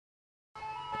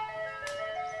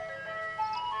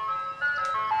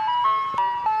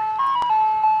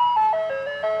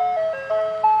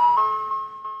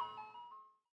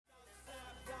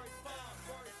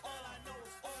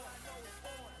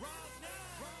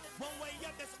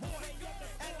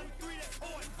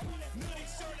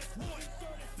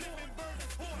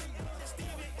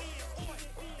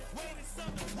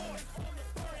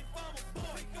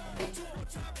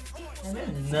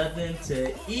Man, there's nothing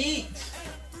to eat.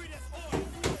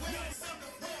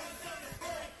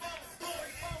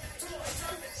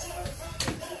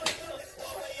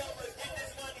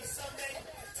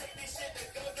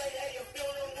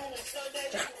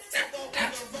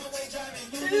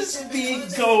 This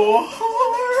beat go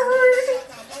hard.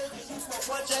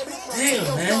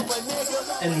 Damn, man.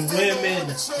 And women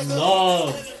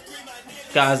love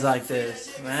guys like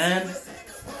this, man.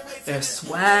 Their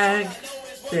swag,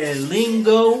 their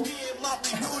lingo,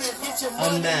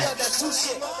 unmatched.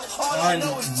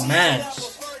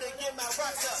 Unmatched.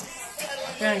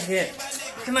 How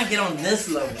can I get on this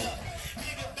level?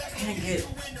 How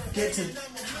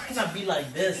can I be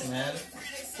like this, man?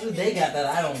 What do they got that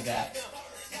I don't got?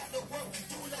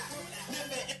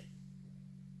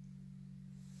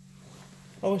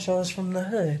 I wish I was from the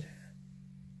hood.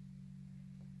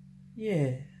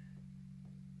 Yeah.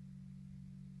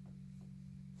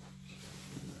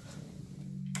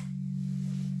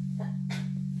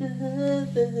 The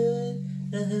hood.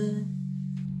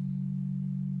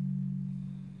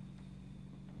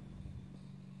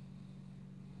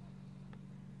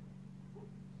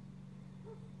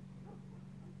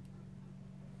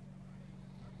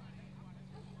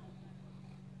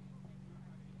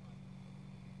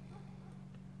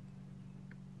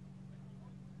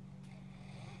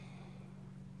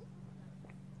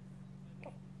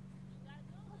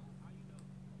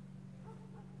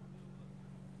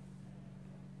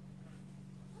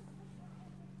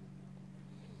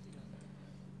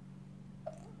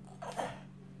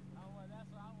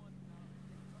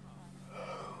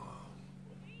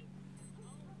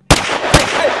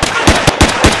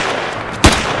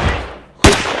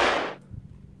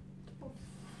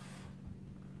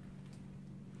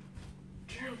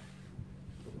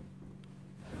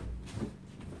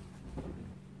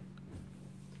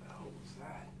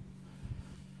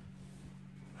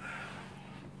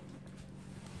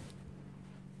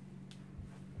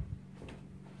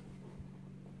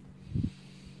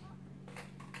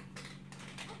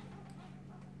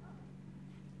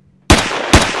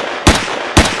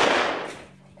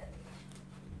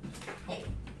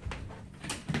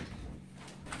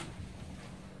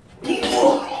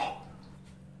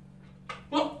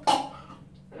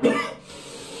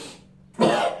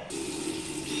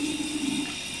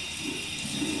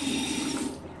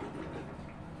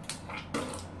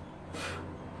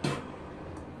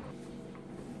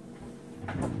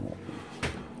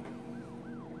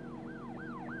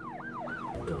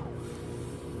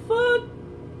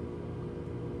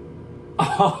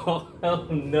 Oh, hell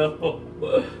no.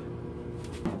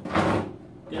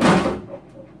 Yeah.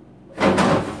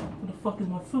 Where the fuck is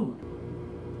my food?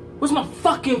 Where's my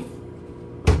fucking...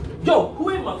 Yo, who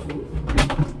ate my food?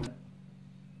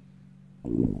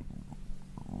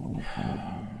 What the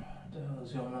hell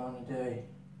is going on today?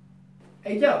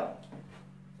 Hey, yo.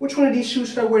 Which one of these shoes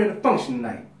should I wear to the function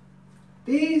tonight?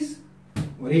 These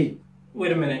or these?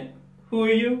 Wait a minute. Who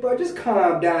are you? Bro, just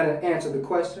calm down and answer the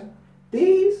question.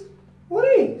 These or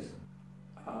these?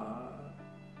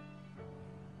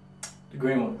 The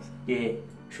green ones. Yeah.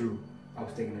 True. I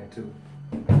was thinking that too.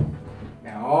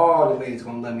 Now all the ladies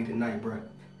gonna love me tonight, bro.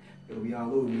 It'll be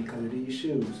all over me because of these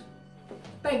shoes.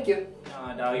 Thank you.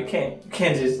 Nah, dog, you can't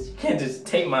just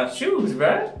take my shoes,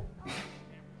 bruh.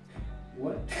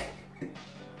 What?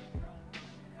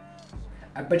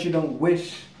 I bet you don't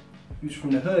wish you was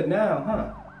from the hood now,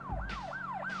 huh?